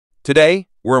Today,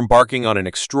 we're embarking on an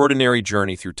extraordinary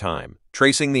journey through time,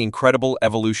 tracing the incredible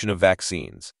evolution of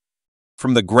vaccines.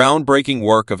 From the groundbreaking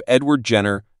work of Edward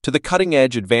Jenner to the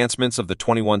cutting-edge advancements of the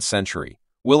 21st century,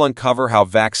 we'll uncover how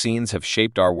vaccines have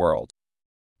shaped our world.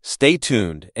 Stay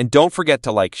tuned, and don't forget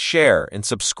to like, share, and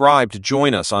subscribe to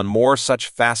join us on more such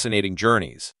fascinating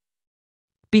journeys.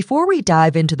 Before we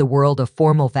dive into the world of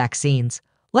formal vaccines,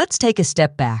 let's take a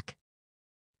step back.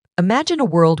 Imagine a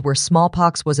world where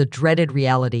smallpox was a dreaded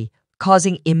reality,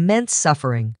 causing immense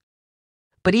suffering.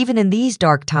 But even in these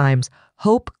dark times,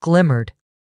 hope glimmered.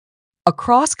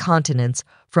 Across continents,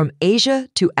 from Asia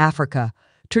to Africa,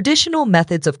 traditional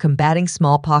methods of combating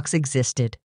smallpox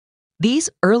existed. These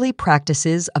early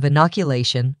practices of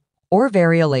inoculation, or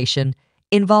variolation,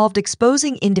 involved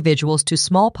exposing individuals to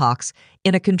smallpox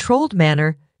in a controlled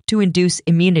manner to induce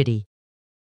immunity.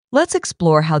 Let's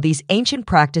explore how these ancient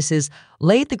practices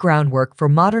laid the groundwork for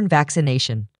modern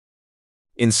vaccination.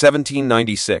 In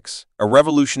 1796, a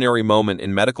revolutionary moment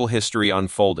in medical history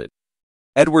unfolded.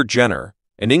 Edward Jenner,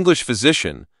 an English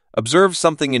physician, observed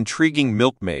something intriguing: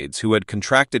 milkmaids who had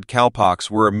contracted cowpox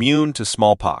were immune to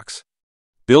smallpox.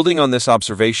 Building on this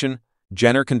observation,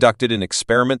 Jenner conducted an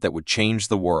experiment that would change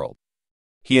the world.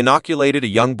 He inoculated a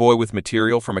young boy with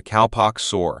material from a cowpox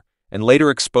sore and later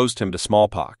exposed him to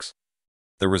smallpox.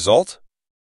 The result?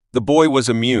 The boy was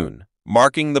immune,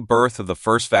 marking the birth of the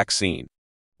first vaccine.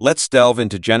 Let's delve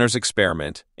into Jenner's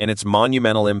experiment and its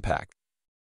monumental impact.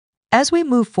 As we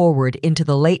move forward into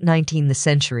the late 19th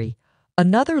century,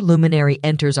 another luminary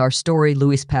enters our story: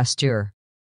 Louis Pasteur.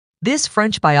 This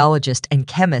French biologist and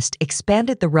chemist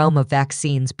expanded the realm of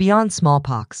vaccines beyond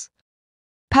smallpox.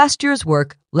 Pasteur's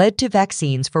work led to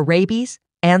vaccines for rabies,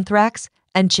 anthrax,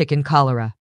 and chicken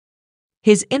cholera.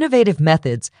 His innovative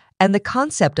methods and the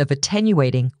concept of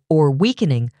attenuating or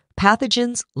weakening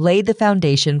pathogens laid the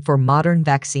foundation for modern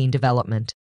vaccine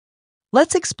development.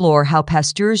 Let's explore how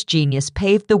Pasteur's genius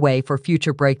paved the way for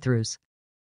future breakthroughs.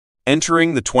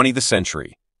 Entering the 20th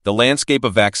century, the landscape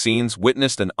of vaccines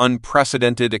witnessed an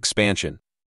unprecedented expansion.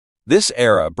 This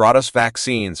era brought us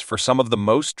vaccines for some of the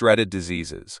most dreaded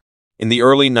diseases. In the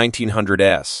early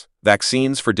 1900s,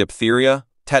 vaccines for diphtheria,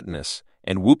 tetanus,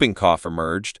 and whooping cough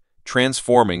emerged,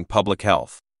 transforming public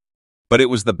health. But it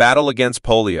was the battle against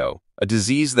polio, a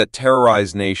disease that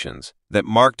terrorized nations, that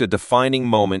marked a defining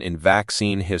moment in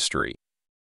vaccine history.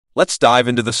 Let's dive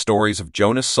into the stories of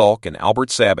Jonas Salk and Albert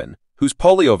Sabin, whose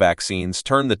polio vaccines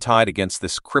turned the tide against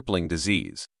this crippling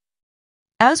disease.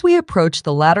 As we approach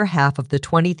the latter half of the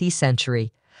 20th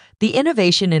century, the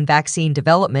innovation in vaccine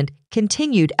development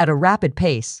continued at a rapid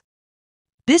pace.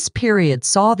 This period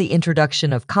saw the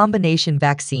introduction of combination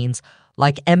vaccines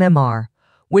like MMR,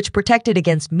 which protected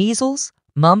against measles,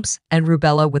 mumps, and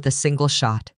rubella with a single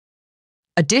shot.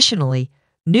 Additionally,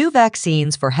 new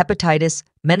vaccines for hepatitis,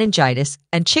 meningitis,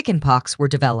 and chickenpox were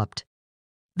developed.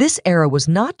 This era was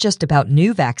not just about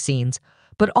new vaccines,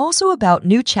 but also about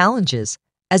new challenges,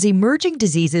 as emerging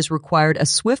diseases required a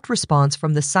swift response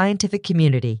from the scientific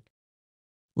community.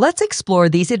 Let's explore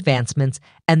these advancements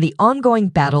and the ongoing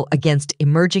battle against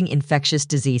emerging infectious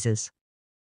diseases.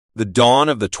 The dawn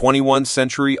of the 21st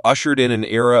century ushered in an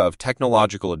era of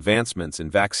technological advancements in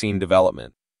vaccine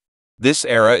development. This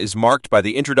era is marked by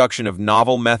the introduction of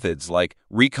novel methods like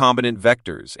recombinant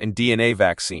vectors and DNA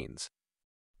vaccines.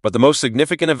 But the most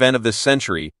significant event of this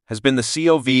century has been the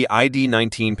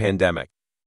COVID-19 pandemic.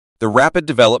 The rapid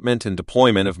development and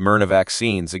deployment of mRNA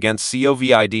vaccines against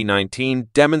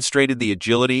COVID-19 demonstrated the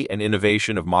agility and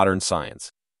innovation of modern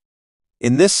science.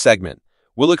 In this segment,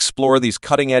 we'll explore these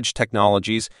cutting-edge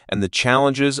technologies and the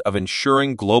challenges of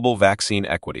ensuring global vaccine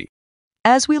equity.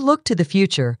 As we look to the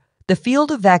future, the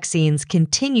field of vaccines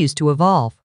continues to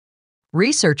evolve.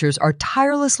 Researchers are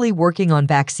tirelessly working on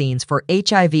vaccines for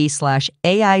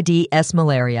HIV/AIDS,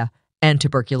 malaria, and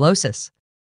tuberculosis.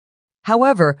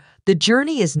 However, the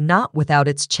journey is not without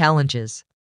its challenges.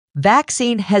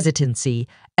 Vaccine hesitancy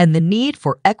and the need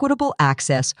for equitable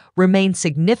access remain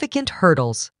significant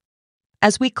hurdles.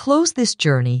 As we close this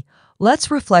journey, let's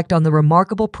reflect on the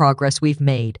remarkable progress we've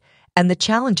made and the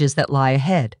challenges that lie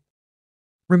ahead.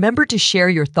 Remember to share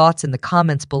your thoughts in the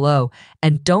comments below,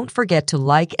 and don't forget to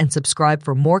like and subscribe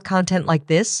for more content like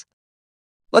this.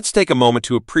 Let's take a moment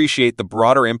to appreciate the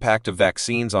broader impact of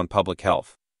vaccines on public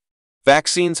health.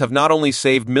 Vaccines have not only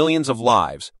saved millions of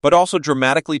lives, but also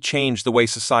dramatically changed the way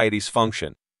societies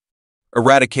function.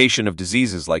 Eradication of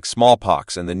diseases like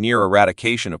smallpox and the near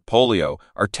eradication of polio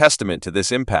are testament to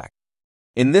this impact.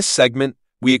 In this segment,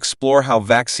 we explore how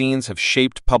vaccines have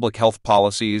shaped public health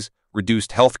policies,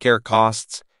 reduced healthcare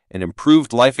costs, and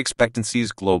improved life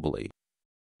expectancies globally.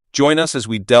 Join us as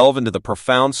we delve into the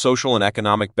profound social and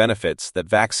economic benefits that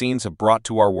vaccines have brought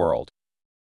to our world.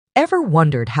 Ever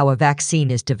wondered how a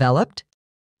vaccine is developed?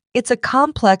 It's a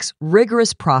complex,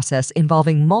 rigorous process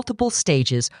involving multiple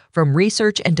stages from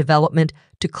research and development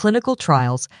to clinical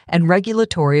trials and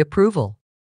regulatory approval.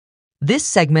 This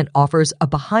segment offers a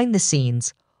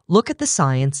behind-the-scenes look at the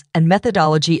science and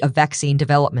methodology of vaccine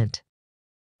development.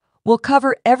 We'll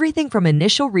cover everything from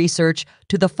initial research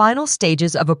to the final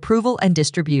stages of approval and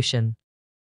distribution.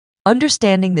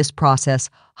 Understanding this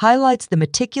process highlights the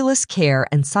meticulous care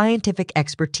and scientific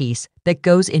expertise that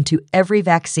goes into every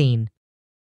vaccine.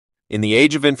 In the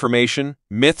age of information,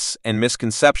 myths and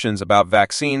misconceptions about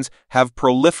vaccines have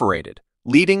proliferated,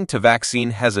 leading to vaccine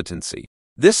hesitancy.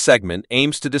 This segment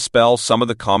aims to dispel some of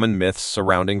the common myths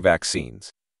surrounding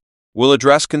vaccines. We'll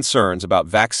address concerns about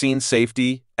vaccine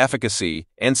safety, efficacy,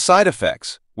 and side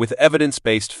effects with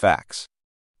evidence-based facts.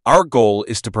 Our goal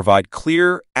is to provide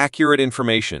clear, accurate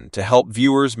information to help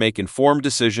viewers make informed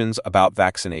decisions about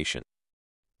vaccination.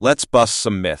 Let's bust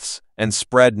some myths and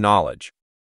spread knowledge.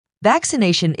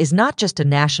 Vaccination is not just a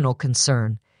national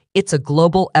concern, it's a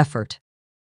global effort.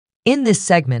 In this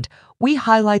segment, we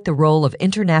highlight the role of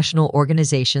international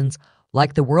organizations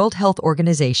like the World Health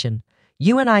Organization,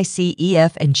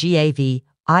 UNICEF and GAVI,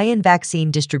 in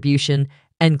vaccine distribution,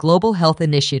 and global health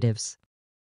initiatives.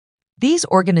 These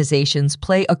organizations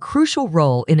play a crucial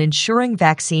role in ensuring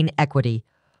vaccine equity,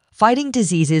 fighting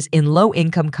diseases in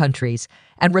low-income countries,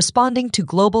 and responding to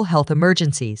global health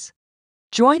emergencies.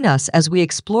 Join us as we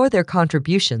explore their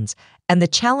contributions and the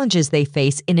challenges they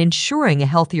face in ensuring a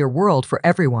healthier world for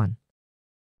everyone.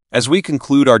 As we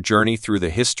conclude our journey through the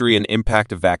history and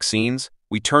impact of vaccines,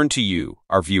 we turn to you,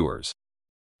 our viewers.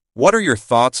 What are your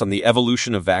thoughts on the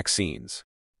evolution of vaccines?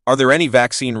 Are there any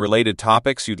vaccine-related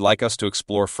topics you'd like us to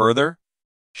explore further?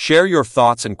 Share your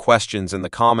thoughts and questions in the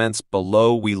comments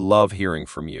below. We love hearing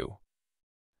from you.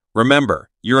 Remember,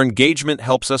 your engagement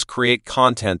helps us create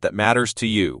content that matters to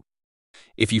you.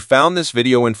 If you found this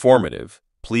video informative,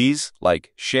 please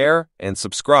like, share, and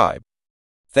subscribe.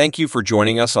 Thank you for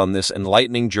joining us on this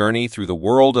enlightening journey through the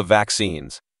world of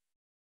vaccines.